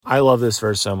I love this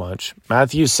verse so much.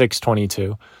 Matthew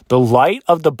 6:22. The light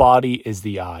of the body is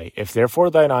the eye. If therefore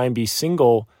thine eye be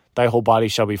single, thy whole body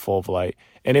shall be full of light.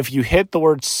 And if you hit the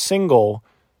word single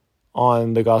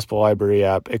on the Gospel Library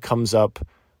app, it comes up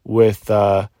with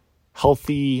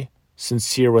healthy,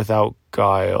 sincere, without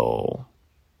guile.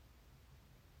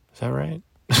 Is that right?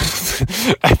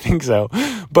 I think so.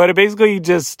 But it basically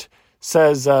just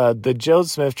says, the Joe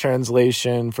Smith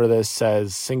translation for this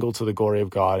says single to the glory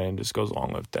of God, and just goes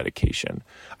along with dedication.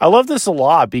 I love this a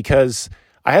lot because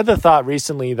I had the thought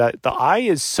recently that the eye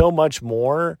is so much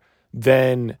more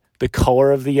than the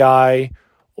color of the eye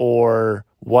or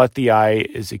what the eye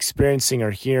is experiencing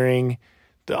or hearing.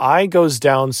 The eye goes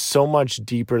down so much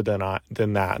deeper than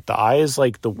that. The eye is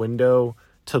like the window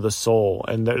to the soul,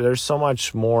 and there's so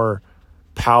much more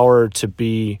power to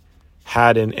be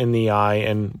had in the eye.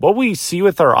 And what we see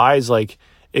with our eyes, like,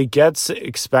 it gets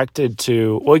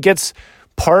it gets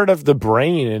part of the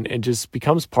brain, and it just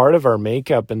becomes part of our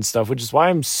makeup and stuff, which is why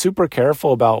I'm super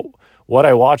careful about what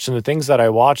I watch, and the things that I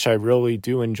watch, I really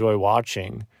do enjoy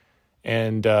watching.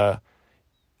 And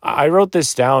I wrote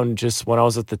this down just when I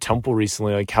was at the temple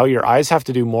recently, like how your eyes have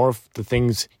to do more of the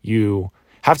things you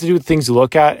have to do with things you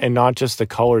look at, and not just the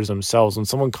colors themselves. When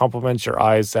someone compliments your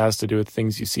eyes, that has to do with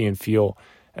things you see and feel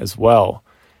as well.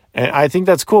 And I think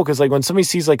that's cool because, like, when somebody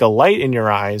sees like a light in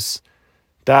your eyes,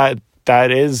 that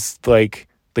is like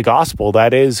the gospel.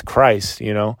 That is Christ,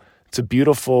 you know? It's a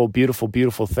beautiful, beautiful,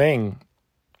 beautiful thing.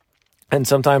 And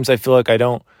sometimes I feel like I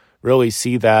don't really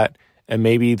see that. And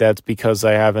maybe that's because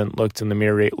I haven't looked in the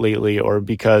mirror lately, or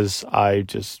because I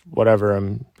just, whatever,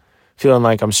 I'm feeling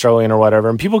like I'm struggling or whatever.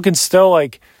 And people can still,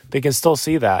 they can still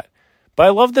see that. But I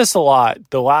love this a lot,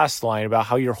 the last line about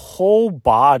how your whole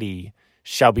body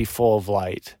shall be full of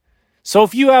light. So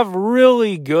if you have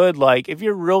really good, if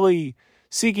you're really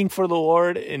seeking for the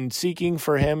Lord and seeking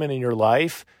for him and in your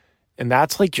life, and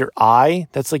that's like your eye,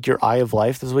 that's like your eye of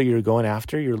life, that's what you're going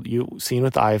after, you seeing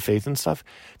with the eye of faith and stuff,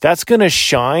 that's going to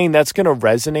shine, that's going to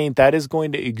resonate, that is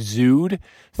going to exude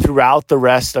throughout the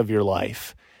rest of your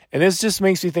life. And this just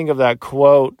makes me think of that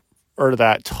quote or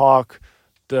that talk,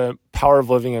 The Power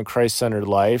of Living a Christ-Centered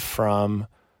Life, from,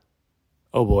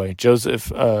 Richard J.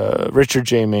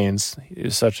 Maines.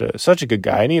 He's such a good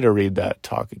guy. I need to read that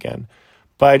talk again.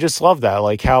 But I just love that,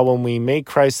 like how when we make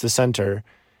Christ the center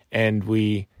and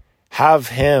we have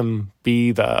him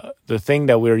be the thing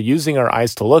that we're using our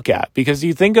eyes to look at. Because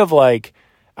you think of like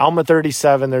Alma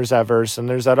 37, there's that verse, and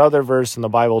there's that other verse in the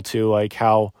Bible too, like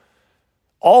how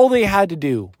all they had to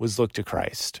do was look to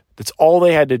Christ. That's all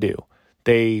they had to do.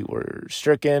 They were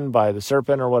stricken by the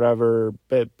serpent or whatever,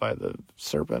 bit by the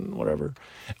serpent, whatever.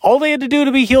 All they had to do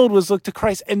to be healed was look to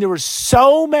Christ. And there were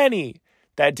so many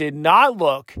that did not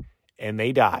look, and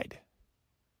they died.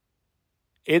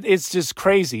 It's just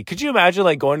crazy. Could you imagine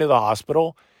going to the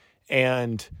hospital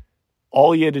and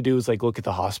all you had to do was look at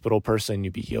the hospital person and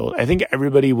you'd be healed? I think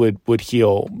everybody would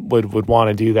want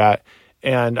to do that.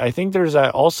 And I think there's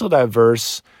also that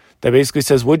verse that basically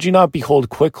says, would you not behold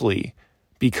quickly?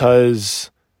 Because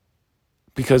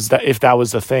that, if that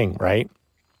was the thing, right?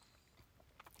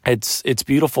 It's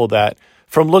beautiful that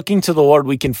from looking to the Lord,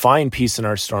 we can find peace in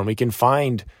our storm. We can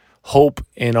find hope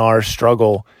in our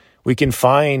struggle. We can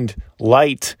find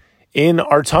light in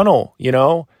our tunnel, you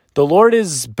know? The Lord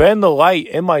has been the light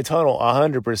in my tunnel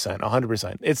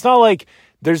 100%. It's not like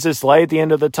there's this light at the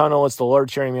end of the tunnel, it's the Lord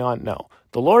cheering me on. No,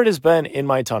 the Lord has been in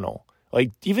my tunnel.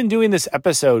 Even doing this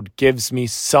episode gives me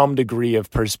some degree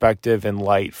of perspective and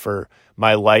light for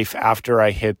my life after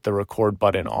I hit the record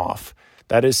button off.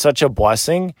 That is such a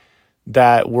blessing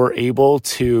that we're able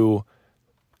to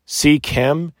seek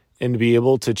him and to be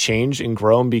able to change and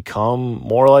grow and become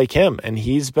more like him. And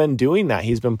he's been doing that.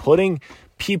 He's been putting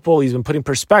people, he's been putting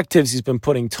perspectives, he's been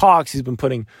putting talks, he's been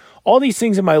putting all these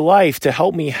things in my life to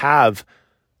help me have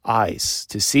eyes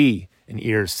to see and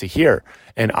ears to hear,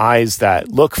 and eyes that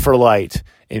look for light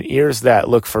and ears that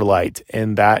look for light,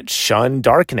 and that shun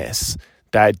darkness,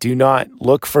 that do not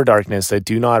look for darkness, that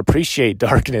do not appreciate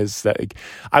darkness.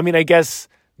 I guess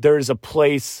there's a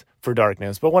place for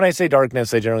darkness, but when I say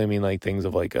darkness, I generally mean things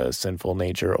of a sinful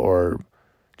nature, or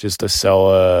just a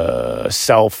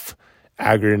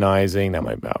self-aggrandizing, that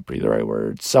might not be the right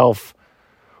word,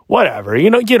 whatever, you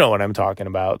know what I'm talking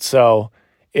about. So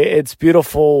it's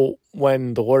beautiful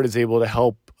when the Lord is able to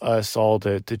help us all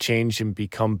to change and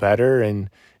become better and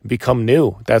become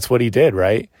new. That's what he did,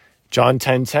 right? John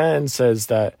 10:10 says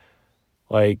that,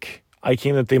 I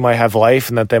came that they might have life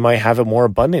and that they might have it more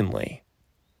abundantly.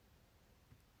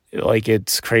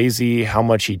 It's crazy how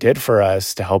much he did for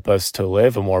us to help us to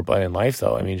live a more abundant life,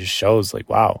 though. It just shows,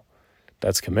 wow,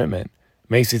 that's commitment.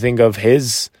 It makes you think of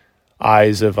his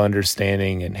eyes of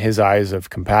understanding and his eyes of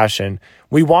compassion.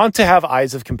 We want to have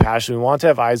eyes of compassion. We want to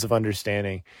have eyes of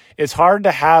understanding. It's hard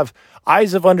to have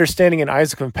eyes of understanding and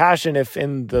eyes of compassion if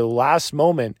in the last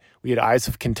moment we had eyes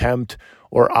of contempt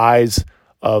or eyes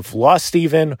of lust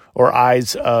even, or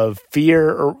eyes of fear.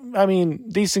 Or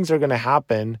these things are going to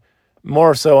happen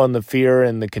more so on the fear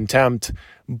and the contempt.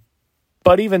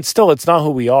 But even still, it's not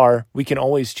who we are. We can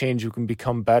always change. We can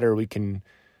become better. We can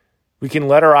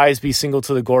let our eyes be single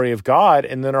to the glory of God,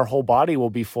 and then our whole body will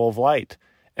be full of light.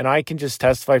 And I can just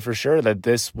testify for sure that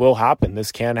this will happen.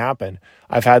 This can happen.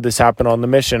 I've had this happen on the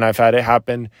mission. I've had it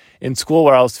happen in school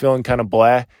where I was feeling kind of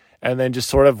blah, and then just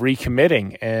sort of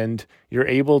recommitting. And you're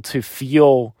able to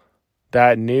feel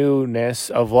that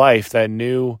newness of life, that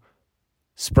new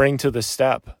spring to the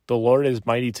step. The Lord is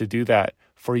mighty to do that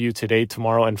for you today,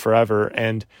 tomorrow, and forever.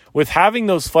 And with having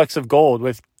those flecks of gold,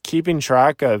 with keeping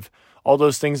track of all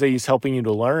those things that he's helping you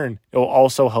to learn, it will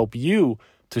also help you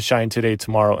to shine today,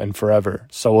 tomorrow, and forever.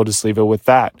 So we'll just leave it with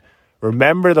that.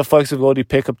 Remember, the flecks of gold you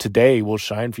pick up today will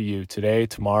shine for you today,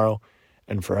 tomorrow,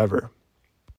 and forever.